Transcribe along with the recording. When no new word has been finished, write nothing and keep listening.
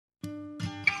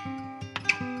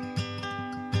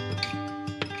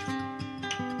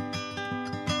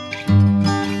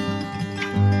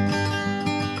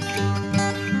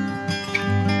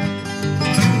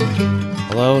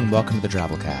Hello and welcome to the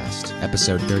Drabblecast,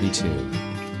 episode 32.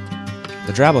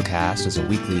 The Drabblecast is a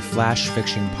weekly flash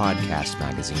fiction podcast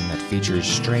magazine that features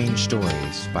strange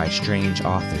stories by strange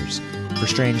authors for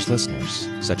strange listeners,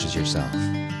 such as yourself.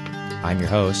 I'm your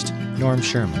host, Norm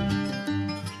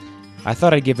Sherman. I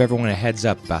thought I'd give everyone a heads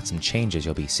up about some changes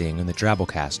you'll be seeing in the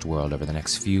Drabblecast world over the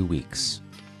next few weeks.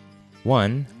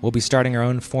 One, we'll be starting our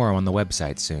own forum on the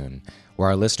website soon, where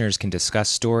our listeners can discuss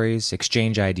stories,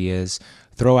 exchange ideas,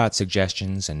 throw out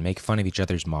suggestions, and make fun of each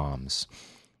other's moms.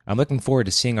 I'm looking forward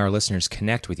to seeing our listeners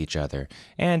connect with each other,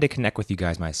 and to connect with you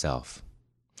guys myself.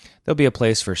 There'll be a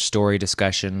place for story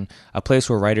discussion, a place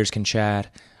where writers can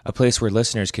chat, a place where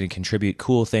listeners can contribute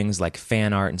cool things like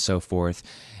fan art and so forth,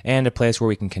 and a place where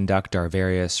we can conduct our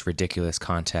various ridiculous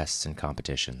contests and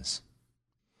competitions.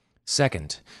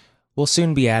 Second, we'll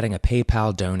soon be adding a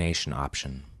PayPal donation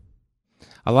option.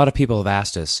 A lot of people have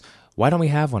asked us, why don't we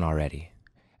have one already?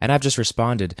 And I've just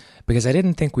responded, because I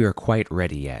didn't think we were quite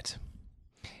ready yet.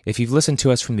 If you've listened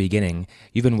to us from the beginning,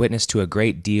 you've been witness to a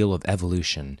great deal of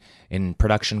evolution in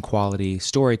production quality,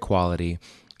 story quality,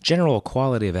 general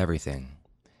quality of everything.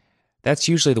 That's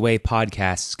usually the way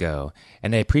podcasts go,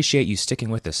 and I appreciate you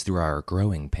sticking with us through our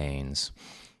growing pains.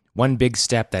 One big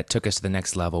step that took us to the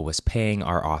next level was paying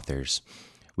our authors.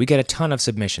 We get a ton of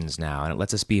submissions now, and it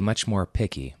lets us be much more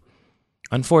picky.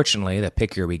 Unfortunately, the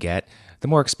pickier we get, the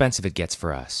more expensive it gets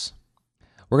for us.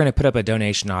 We're going to put up a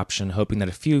donation option, hoping that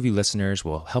a few of you listeners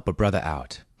will help a brother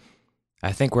out.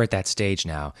 I think we're at that stage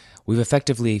now. We've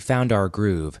effectively found our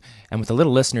groove, and with a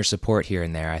little listener support here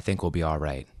and there, I think we'll be all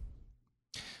right.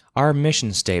 Our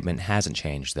mission statement hasn't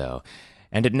changed, though,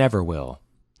 and it never will.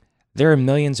 There are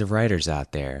millions of writers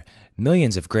out there,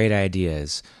 millions of great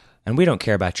ideas, and we don't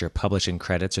care about your publishing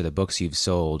credits or the books you've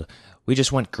sold. We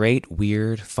just want great,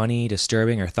 weird, funny,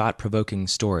 disturbing, or thought-provoking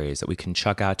stories that we can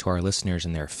chuck out to our listeners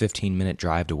in their 15-minute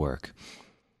drive to work.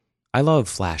 I love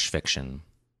flash fiction.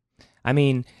 I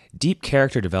mean, deep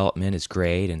character development is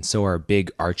great, and so are big,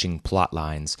 arching plot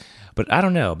lines, but I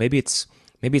don't know, maybe it's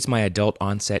my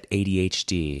adult-onset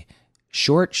ADHD.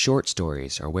 Short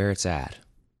stories are where it's at.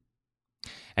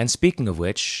 And speaking of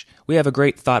which, we have a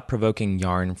great thought-provoking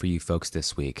yarn for you folks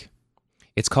this week.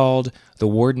 It's called The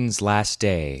Warden's Last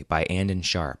Day by Andon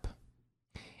Sharp.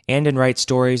 Andon writes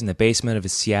stories in the basement of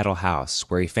his Seattle house,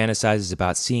 where he fantasizes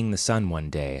about seeing the sun one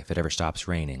day if it ever stops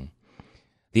raining.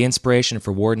 The inspiration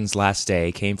for Warden's Last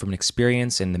Day came from an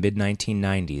experience in the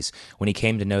mid-1990s when he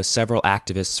came to know several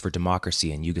activists for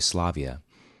democracy in Yugoslavia.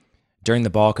 During the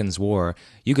Balkans War,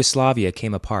 Yugoslavia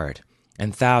came apart,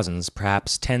 and thousands,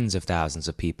 perhaps tens of thousands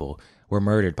of people were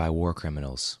murdered by war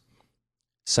criminals.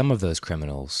 Some of those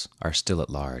criminals are still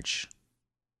at large.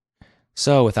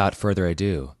 So, without further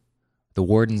ado, The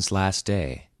Warden's Last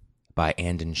Day by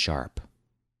Andon Sharp.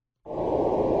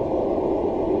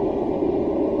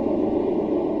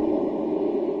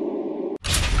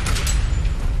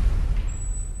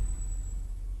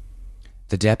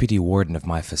 The deputy warden of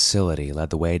my facility led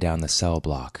the way down the cell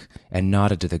block and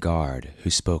nodded to the guard,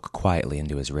 who spoke quietly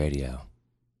into his radio.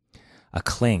 A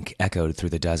clink echoed through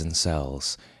the dozen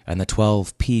cells, and the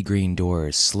 12 pea-green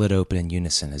doors slid open in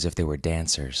unison as if they were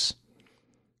dancers.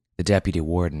 The deputy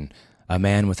warden, a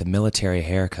man with a military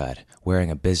haircut,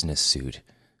 wearing a business suit,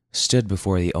 stood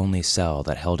before the only cell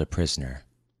that held a prisoner.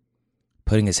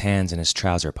 Putting his hands in his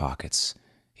trouser pockets,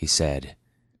 he said,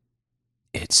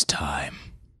 "It's time."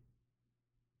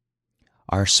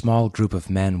 Our small group of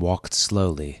men walked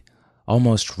slowly,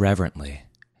 almost reverently,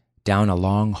 down a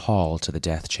long hall to the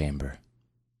death chamber.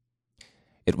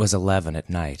 It was 11 at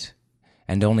night,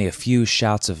 and only a few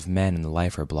shouts of men in the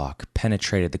lifer block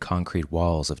penetrated the concrete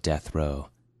walls of death row.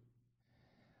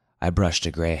 I brushed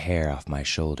a gray hair off my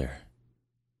shoulder.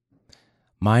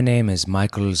 My name is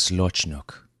Michael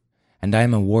Zlocinac, and I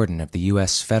am a warden of the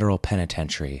U.S. Federal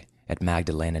Penitentiary at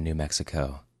Magdalena, New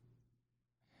Mexico.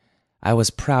 I was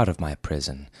proud of my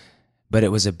prison, but it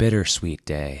was a bittersweet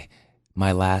day,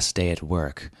 my last day at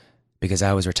work, because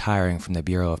I was retiring from the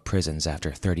Bureau of Prisons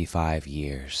after 35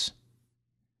 years.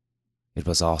 It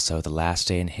was also the last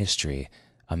day in history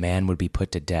a man would be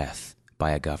put to death by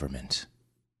a government.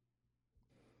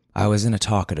 I was in a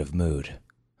talkative mood.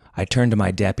 I turned to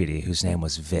my deputy, whose name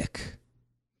was Vic.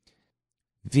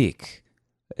 "Vic,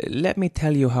 let me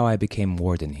tell you how I became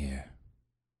warden here."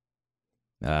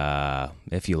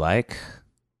 If you like."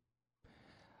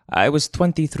 "I was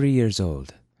 23 years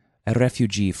old, a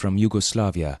refugee from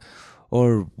Yugoslavia,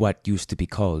 or what used to be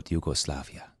called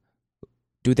Yugoslavia.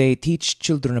 Do they teach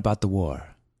children about the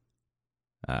war?"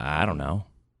 "I don't know."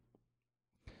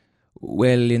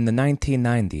 "Well, in the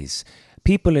 1990s,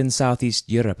 people in Southeast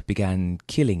Europe began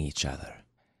killing each other.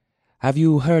 Have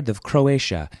you heard of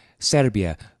Croatia,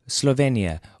 Serbia,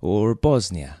 Slovenia, or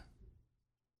Bosnia?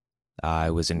 I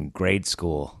was in grade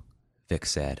school, Vic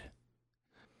said.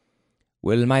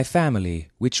 Well, my family,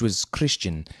 which was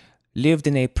Christian, lived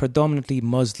in a predominantly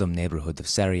Muslim neighborhood of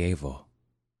Sarajevo.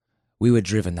 We were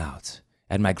driven out,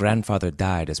 and my grandfather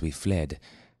died as we fled.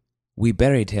 We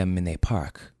buried him in a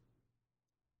park.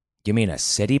 You mean a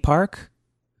city park?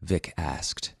 Vic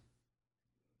asked.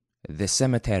 The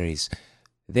cemeteries,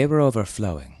 they were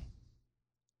overflowing.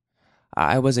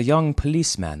 I was a young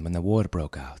policeman when the war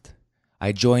broke out.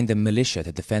 I joined the militia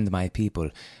to defend my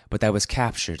people, but I was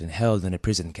captured and held in a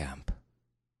prison camp.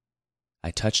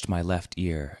 I touched my left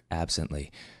ear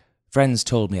absently. Friends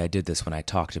told me I did this when I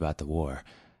talked about the war.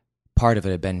 Part of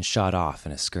it had been shot off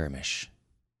in a skirmish.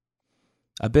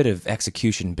 A bit of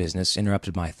execution business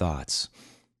interrupted my thoughts.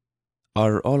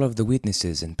 Are all of the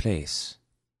witnesses in place?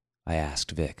 I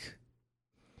asked Vic.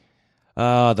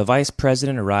 The vice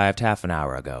president arrived half an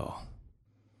hour ago.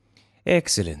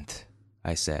 Excellent,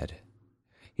 I said.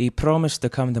 He promised to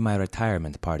come to my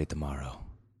retirement party tomorrow.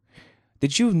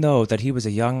 Did you know that he was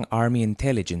a young army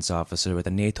intelligence officer with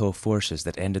the NATO forces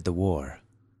that ended the war?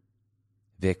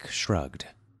 Vic shrugged.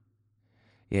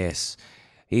 Yes,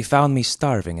 he found me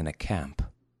starving in a camp,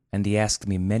 and he asked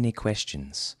me many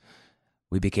questions.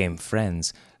 We became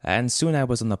friends, and soon I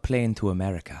was on a plane to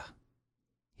America.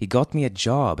 He got me a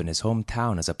job in his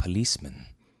hometown as a policeman.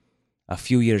 A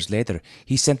few years later,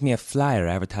 he sent me a flyer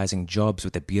advertising jobs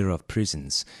with the Bureau of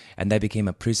Prisons, and I became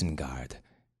a prison guard.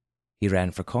 He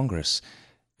ran for Congress,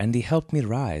 and he helped me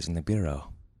rise in the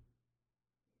Bureau.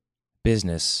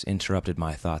 Business interrupted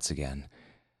my thoughts again.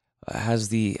 Has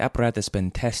the apparatus been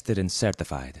tested and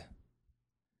certified?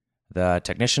 The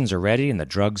technicians are ready, and the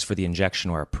drugs for the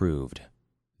injection were approved,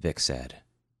 Vic said.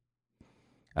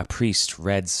 A priest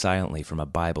read silently from a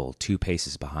Bible 2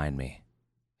 paces behind me.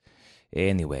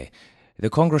 Anyway, the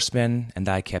congressman and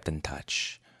I kept in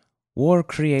touch. War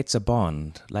creates a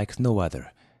bond like no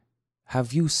other.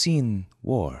 Have you seen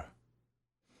war?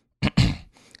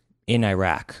 In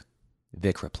Iraq,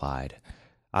 Vic replied.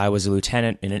 I was a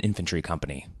lieutenant in an infantry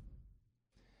company.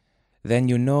 Then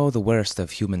you know the worst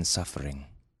of human suffering,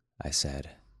 I said.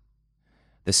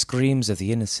 The screams of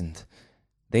the innocent,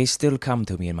 they still come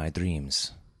to me in my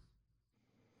dreams.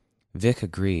 Vic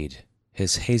agreed,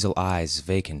 his hazel eyes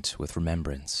vacant with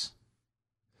remembrance.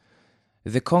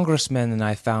 The congressman and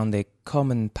I found a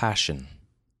common passion,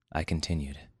 I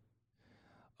continued.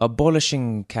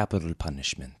 Abolishing capital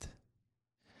punishment.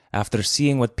 After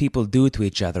seeing what people do to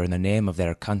each other in the name of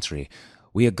their country,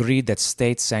 we agreed that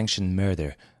state-sanctioned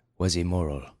murder was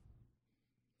immoral.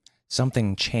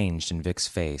 Something changed in Vic's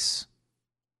face.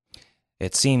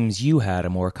 It seems you had a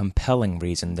more compelling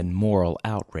reason than moral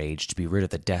outrage to be rid of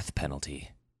the death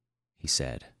penalty, he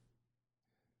said.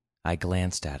 I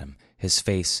glanced at him, his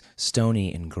face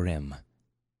stony and grim.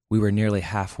 We were nearly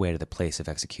halfway to the place of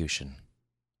execution.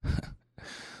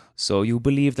 So you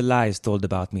believe the lies told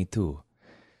about me too?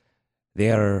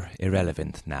 They are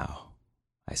irrelevant now,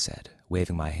 I said,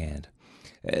 waving my hand.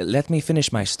 Let me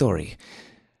finish my story.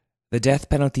 The death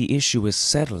penalty issue was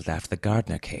settled after the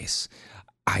Gardner case.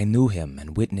 I knew him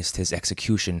and witnessed his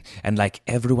execution, and like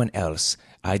everyone else,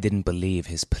 I didn't believe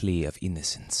his plea of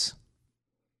innocence.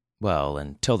 Well,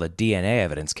 until the DNA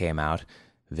evidence came out,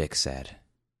 Vic said.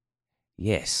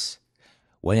 Yes.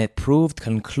 When it proved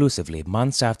conclusively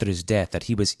months after his death that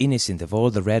he was innocent of all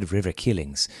the Red River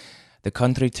killings, the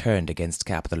country turned against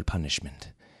capital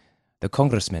punishment. The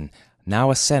congressman,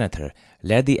 now a senator,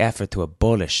 led the effort to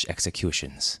abolish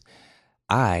executions.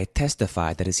 I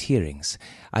testified at his hearings.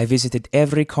 I visited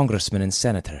every congressman and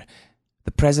senator.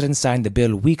 The president signed the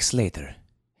bill weeks later.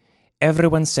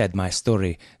 Everyone said my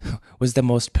story was the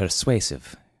most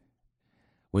persuasive.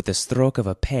 With the stroke of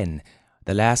a pen,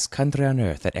 the last country on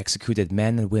earth that executed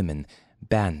men and women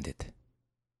banned it.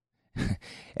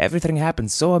 Everything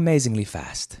happened so amazingly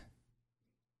fast.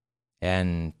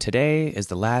 And today is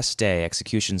the last day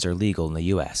executions are legal in the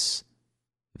U.S.,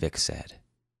 Vic said.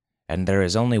 And there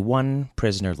is only one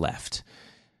prisoner left.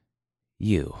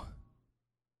 You.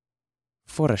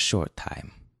 For a short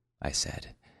time, I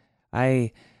said.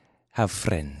 I have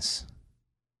friends.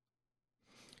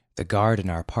 The guard in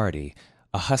our party,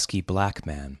 a husky black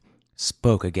man,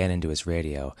 spoke again into his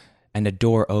radio, and a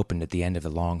door opened at the end of the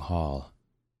long hall.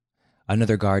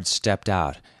 Another guard stepped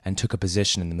out and took a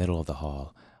position in the middle of the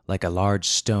hall, like a large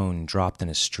stone dropped in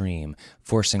a stream,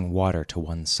 forcing water to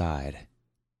one side.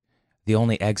 The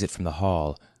only exit from the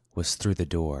hall was through the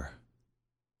door.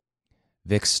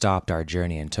 Vic stopped our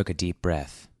journey and took a deep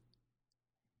breath.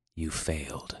 You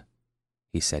failed,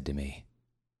 he said to me.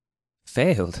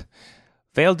 Failed?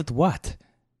 Failed at what?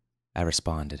 I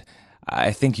responded.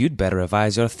 I think you'd better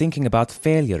revise your thinking about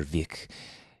failure, Vic.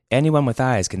 Anyone with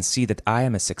eyes can see that I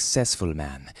am a successful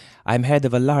man. I'm head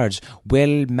of a large,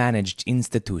 well-managed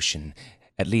institution,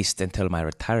 at least until my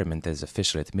retirement is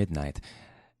official at midnight.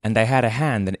 And I had a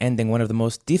hand in ending one of the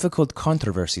most difficult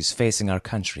controversies facing our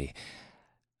country.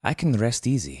 I can rest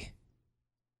easy.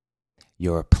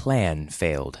 Your plan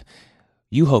failed.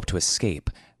 You hoped to escape,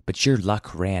 but your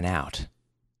luck ran out,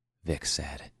 Vic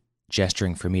said,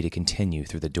 gesturing for me to continue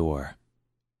through the door.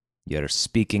 You're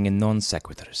speaking in non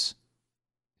sequiturs.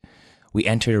 We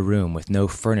entered a room with no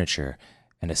furniture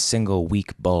and a single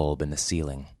weak bulb in the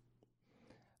ceiling.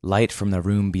 Light from the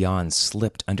room beyond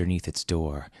slipped underneath its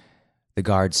door. The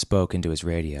guard spoke into his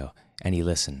radio, and he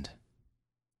listened.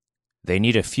 They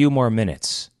need a few more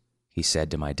minutes, he said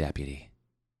to my deputy.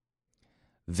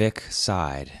 Vic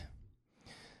sighed.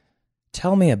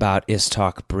 Tell me about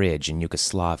Istok Bridge in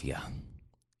Yugoslavia.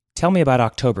 Tell me about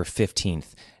October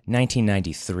 15th,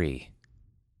 1993.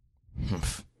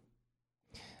 Humph.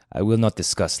 I will not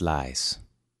discuss lies.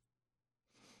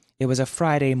 It was a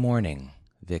Friday morning,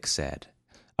 Vic said.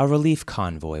 A relief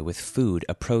convoy with food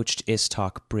approached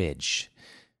Istok Bridge.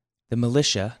 The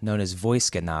militia, known as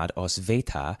Vojskanad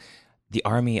Osveta, the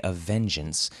Army of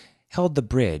Vengeance, held the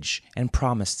bridge and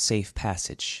promised safe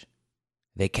passage.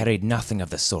 They carried nothing of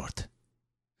the sort.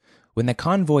 When the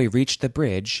convoy reached the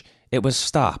bridge, it was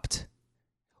stopped.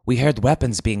 We heard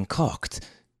weapons being cocked.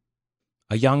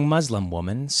 A young Muslim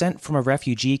woman, sent from a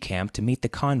refugee camp to meet the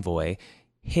convoy,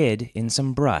 hid in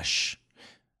some brush.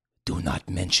 Do not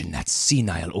mention that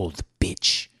senile old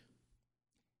bitch.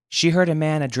 She heard a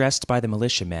man addressed by the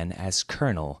militiamen as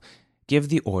Colonel give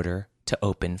the order to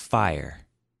open fire.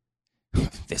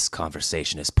 This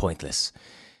conversation is pointless.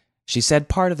 She said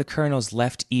part of the colonel's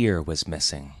left ear was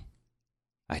missing.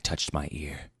 I touched my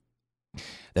ear.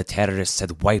 The terrorists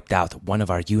had wiped out one of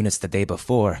our units the day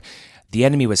before. The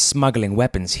enemy was smuggling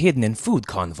weapons hidden in food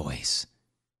convoys.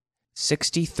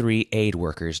 63 aid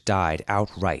workers died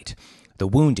outright. The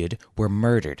wounded were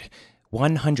murdered.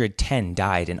 110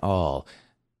 died in all.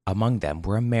 Among them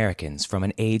were Americans from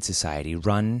an aid society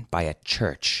run by a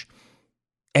church.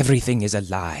 Everything is a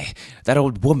lie. That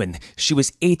old woman, she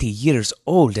was 80 years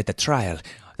old at the trial.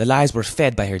 The lies were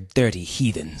fed by her dirty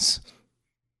heathens.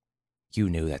 You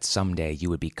knew that someday you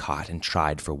would be caught and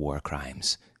tried for war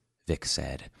crimes, Vic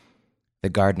said. The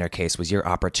Gardner case was your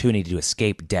opportunity to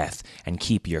escape death and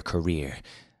keep your career.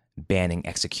 Banning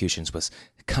executions was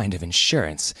kind of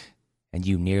insurance, and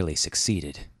you nearly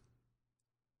succeeded.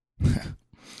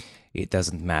 It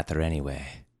doesn't matter anyway.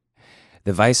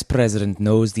 The vice president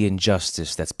knows the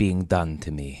injustice that's being done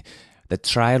to me. The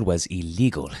trial was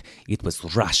illegal. It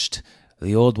was rushed.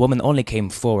 The old woman only came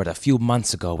forward a few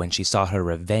months ago when she saw her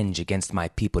revenge against my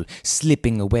people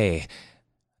slipping away.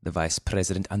 The vice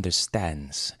president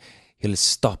understands. He'll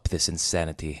stop this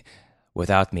insanity.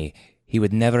 Without me, he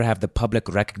would never have the public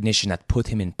recognition that put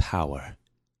him in power.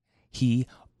 He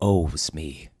owes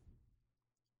me.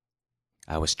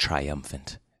 I was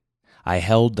triumphant. I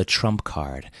held the trump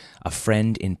card, a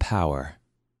friend in power.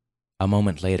 A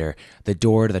moment later, the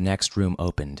door to the next room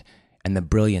opened, and the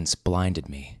brilliance blinded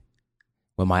me.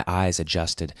 When my eyes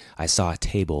adjusted, I saw a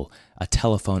table, a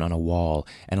telephone on a wall,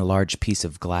 and a large piece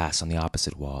of glass on the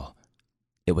opposite wall.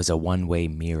 It was a one-way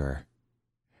mirror.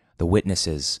 The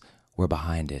witnesses were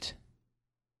behind it.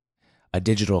 A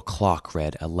digital clock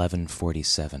read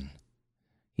 11:47.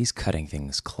 He's cutting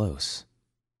things close.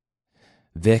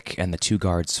 Vic and the 2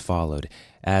 guards followed,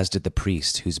 as did the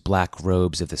priest whose black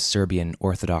robes of the Serbian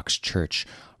Orthodox Church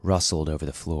rustled over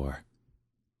the floor.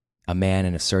 A man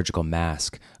in a surgical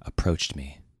mask approached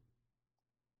me.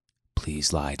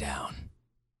 "Please lie down,"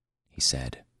 he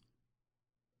said.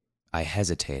 I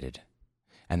hesitated,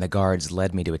 and the guards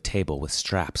led me to a table with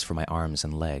straps for my arms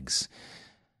and legs.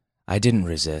 I didn't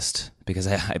resist, because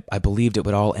I believed it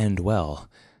would all end well.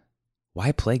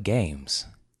 Why play games?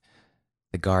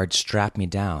 The guard strapped me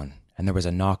down, and there was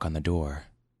a knock on the door.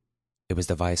 It was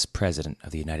the Vice President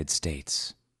of the United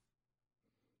States.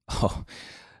 "Oh,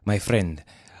 my friend,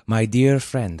 my dear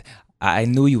friend, I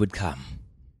knew you would come,"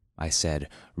 I said,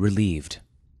 relieved.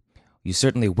 "You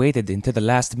certainly waited until the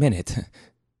last minute."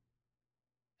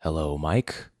 "Hello,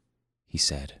 Mike," he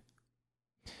said.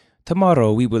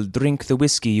 "Tomorrow we will drink the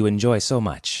whiskey you enjoy so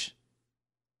much."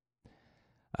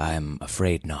 "I'm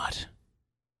afraid not,"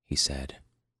 he said.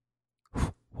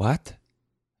 "What?"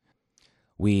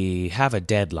 "We have a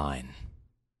deadline."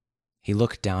 He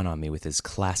looked down on me with his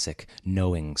classic,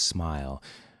 knowing smile,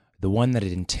 the one that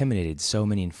had intimidated so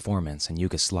many informants in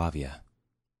Yugoslavia.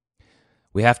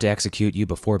 "We have to execute you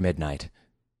before midnight.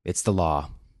 It's the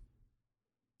law."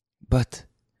 "But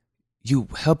you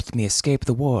helped me escape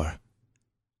the war."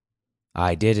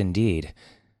 I did indeed.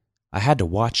 I had to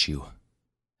watch you.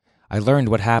 I learned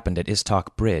what happened at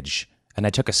Istok Bridge, and I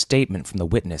took a statement from the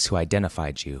witness who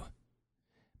identified you.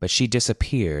 But she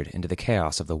disappeared into the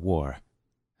chaos of the war.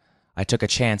 I took a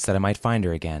chance that I might find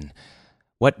her again.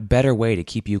 What better way to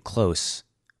keep you close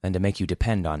than to make you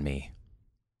depend on me?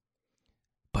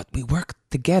 But we worked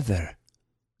together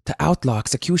to outlaw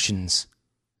executions.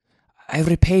 I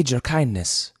repaid your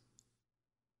kindness.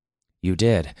 You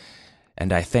did,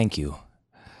 and I thank you.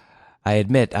 I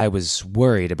admit I was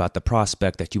worried about the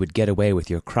prospect that you would get away with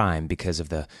your crime because of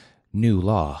the new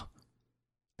law.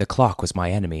 The clock was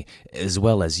my enemy, as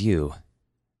well as you.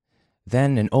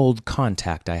 Then an old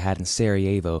contact I had in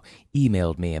Sarajevo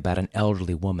emailed me about an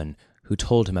elderly woman who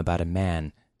told him about a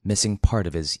man missing part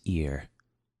of his ear.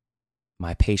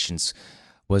 My patience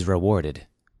was rewarded.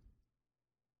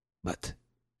 But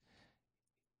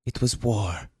it was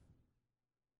war.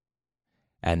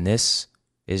 And this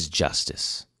is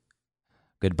justice.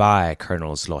 Goodbye,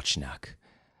 Colonel Zlocinac.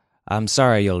 I'm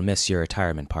sorry you'll miss your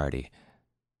retirement party.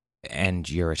 And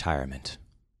your retirement.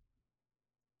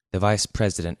 The vice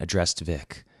president addressed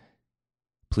Vic.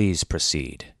 Please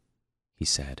proceed, he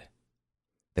said.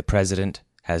 The president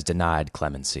has denied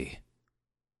clemency.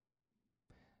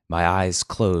 My eyes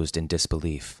closed in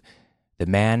disbelief. The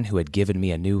man who had given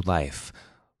me a new life,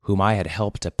 whom I had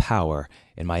helped to power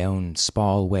in my own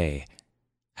small way,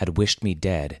 had wished me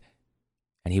dead,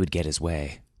 and he would get his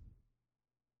way.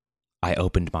 I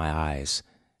opened my eyes,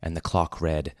 and the clock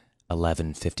read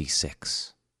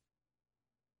 11:56.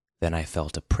 Then I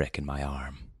felt a prick in my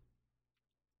arm.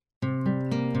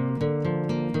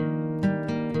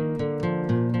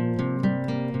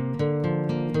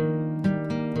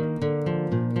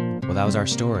 Well, that was our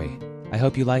story. I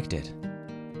hope you liked it.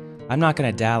 I'm not going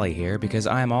to dally here because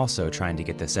I'm also trying to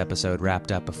get this episode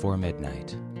wrapped up before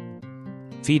midnight.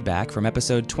 Feedback from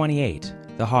episode 28,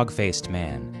 The Hog-Faced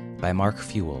Man, by Mark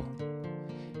Fuel.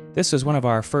 This was one of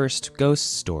our first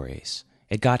ghost stories.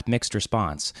 It got mixed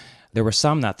response. There were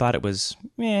some that thought it was,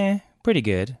 pretty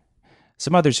good.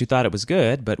 Some others who thought it was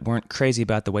good, but weren't crazy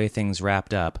about the way things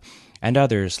wrapped up. And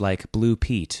others, like Blue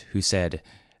Pete, who said,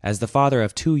 as the father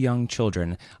of 2 young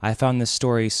children, I found this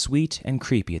story sweet and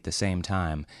creepy at the same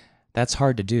time. That's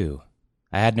hard to do.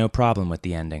 I had no problem with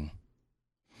the ending.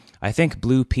 I think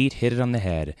Blue Pete hit it on the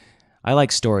head. I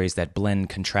like stories that blend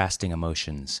contrasting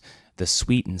emotions, the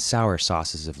sweet and sour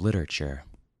sauces of literature.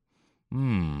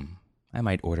 I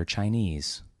might order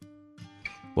Chinese.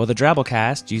 Well, the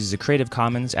Drabblecast uses a Creative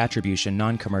Commons Attribution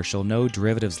Non-Commercial No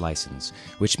Derivatives license,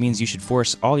 which means you should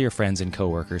force all your friends and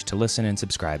coworkers to listen and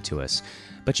subscribe to us.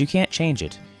 But you can't change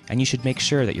it, and you should make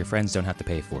sure that your friends don't have to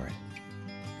pay for it.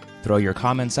 Throw your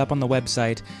comments up on the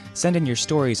website, send in your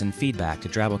stories and feedback to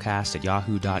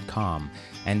drabblecast@yahoo.com,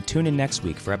 and tune in next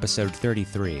week for episode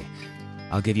 33.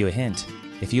 I'll give you a hint.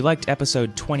 If you liked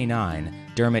episode 29,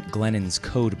 Dermot Glennon's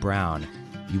Code Brown,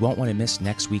 you won't want to miss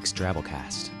next week's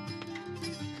Drabblecast.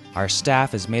 Our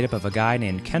staff is made up of a guy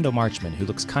named Kendall Marchman, who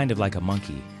looks kind of like a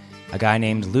monkey, a guy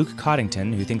named Luke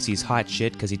Coddington, who thinks he's hot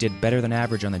shit because he did better than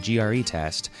average on the GRE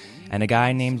test, and a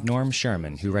guy named Norm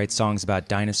Sherman, who writes songs about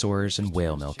dinosaurs and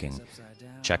whale milking.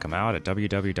 Check him out at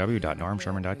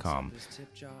www.normsherman.com.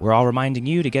 We're all reminding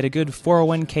you to get a good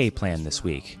 401k plan this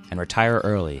week and retire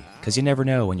early, because you never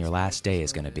know when your last day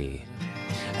is going to be.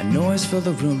 And noise filled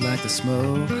the room like the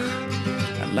smoke,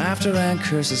 and laughter and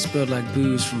curses spilled like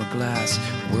booze from a glass.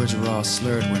 Words were all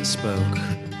slurred when spoke.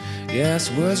 Yes,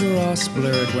 words were all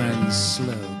blurred when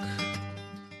slow.